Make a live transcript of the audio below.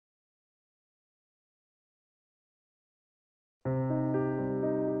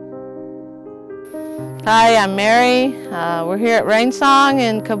Hi, I'm Mary. We're here at Rain Song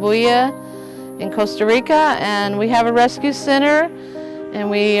in Cabuya in Costa Rica, and we have a rescue center, and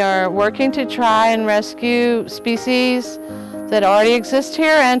we are working to try and rescue species that already exist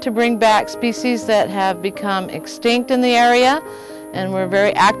here and to bring back species that have become extinct in the area. And we're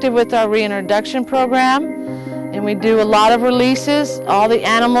very active with our reintroduction program, and we do a lot of releases. All the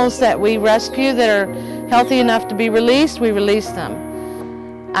animals that we rescue that are healthy enough to be released, we release them.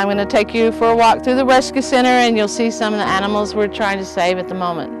 I'm going to take you for a walk through the rescue center, and you'll see some of the animals we're trying to save at the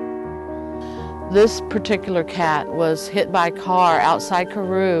moment. This particular cat was hit by a car outside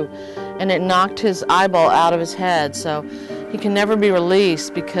Karoo, and it knocked his eyeball out of his head, so he can never be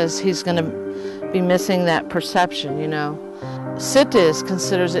released because he's going to be missing that perception, you know. CITES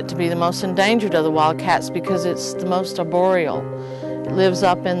considers it to be the most endangered of the wild cats because it's the most arboreal. It lives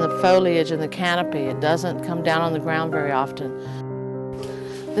up in the foliage and the canopy. It doesn't come down on the ground very often.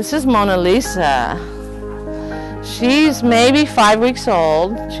 This is Mona Lisa. She's maybe 5 weeks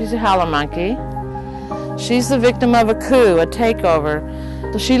old. She's a howler monkey. She's the victim of a coup, a takeover.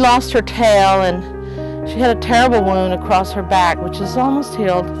 So she lost her tail and she had a terrible wound across her back, which is almost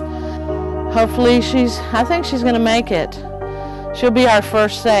healed. Hopefully I think she's gonna make it. She'll be our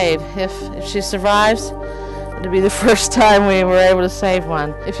first save. If she survives, it'll be the first time we were able to save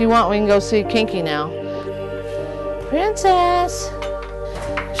one. If you want, we can go see Kinky now. Princess!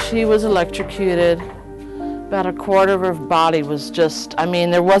 She was electrocuted. About a quarter of her body was just,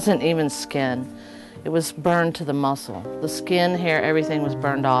 there wasn't even skin. It was burned to the muscle. The skin, hair, everything was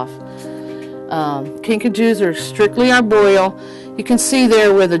burned off. Kinkajous are strictly arboreal. You can see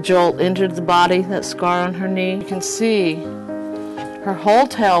there where the jolt entered the body, that scar on her knee. You can see her whole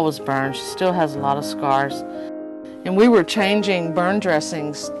tail was burned. She still has a lot of scars. And we were changing burn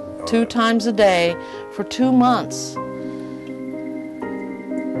dressings 2 times a day for 2 months.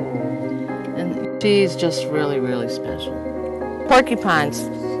 And she's just really, really special. Porcupines.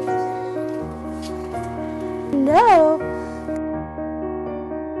 No.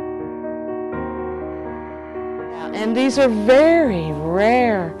 And these are very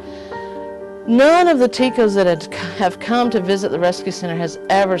rare. None of the ticos that have come to visit the rescue center has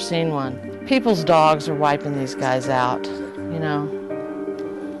ever seen one. People's dogs are wiping these guys out, you know.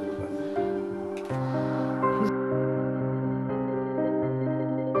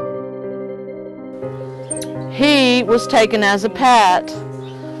 He was taken as a pet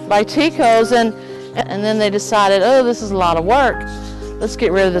by ticos, and then they decided, oh, this is a lot of work. Let's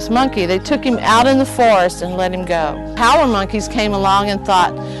get rid of this monkey. They took him out in the forest and let him go. Howler monkeys came along and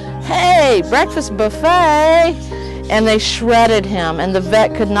thought, hey, breakfast buffet! And they shredded him, and the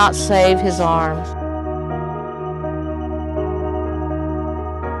vet could not save his arm.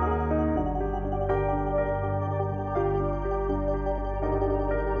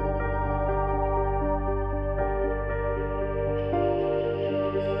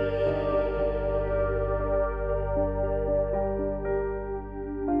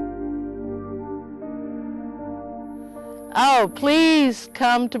 Oh, please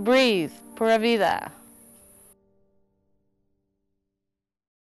come to breathe. Pura vida.